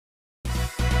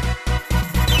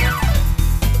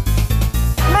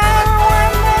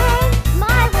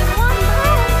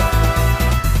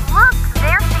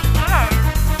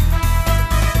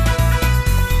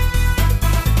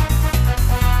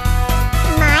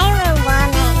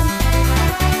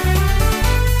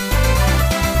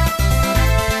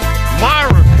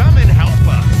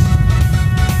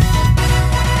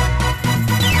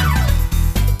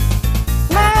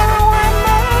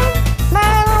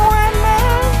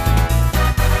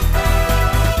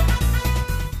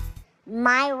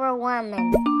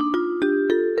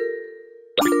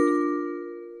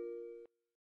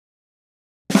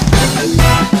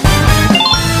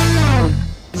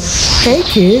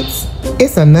kids,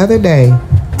 it's another day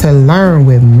to learn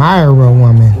with Myra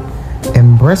woman,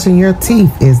 and brushing your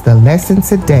teeth is the lesson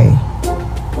today.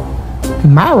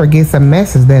 Myra gets a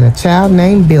message that a child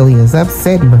named Billy is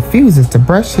upset and refuses to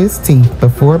brush his teeth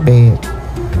before bed,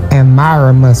 and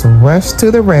Myra must rush to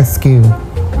the rescue.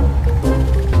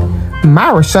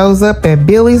 Myra shows up at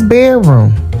Billy's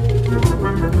bedroom.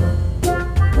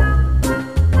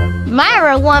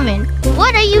 Myra woman,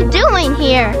 what are you doing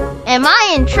here? Am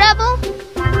I in trouble?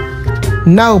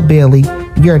 No, Billy,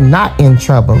 you're not in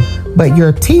trouble, but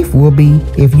your teeth will be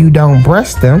if you don't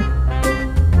brush them.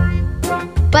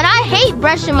 But I hate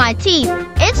brushing my teeth.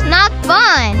 It's not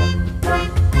fun.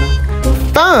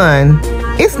 Fun?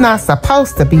 It's not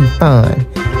supposed to be fun.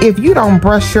 If you don't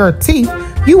brush your teeth,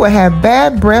 you will have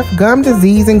bad breath, gum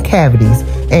disease, and cavities,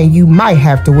 and you might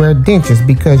have to wear dentures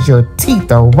because your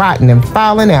teeth are rotten and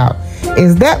falling out.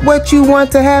 Is that what you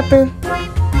want to happen?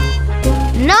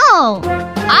 No,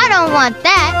 I don't want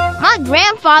that. My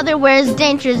grandfather wears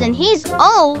dentures and he's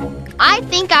old. I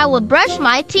think I will brush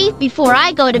my teeth before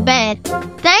I go to bed.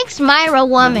 Thanks, Myra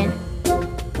woman.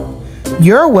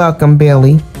 You're welcome,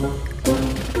 Billy.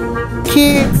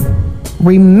 Kids,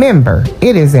 remember,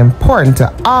 it is important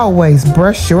to always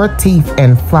brush your teeth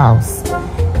and floss.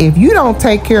 If you don't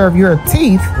take care of your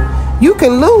teeth, you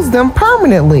can lose them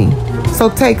permanently. So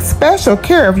take special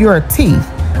care of your teeth.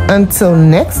 Until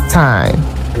next time,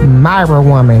 Myra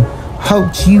woman,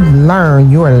 hopes you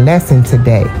learn your lesson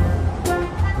today.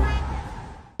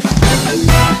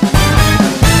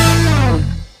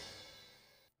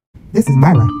 This is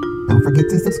Myra. Don't forget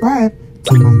to subscribe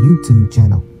to my YouTube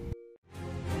channel.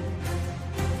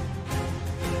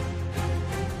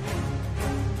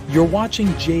 You're watching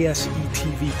JSE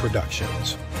TV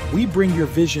Productions. We bring your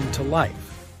vision to life.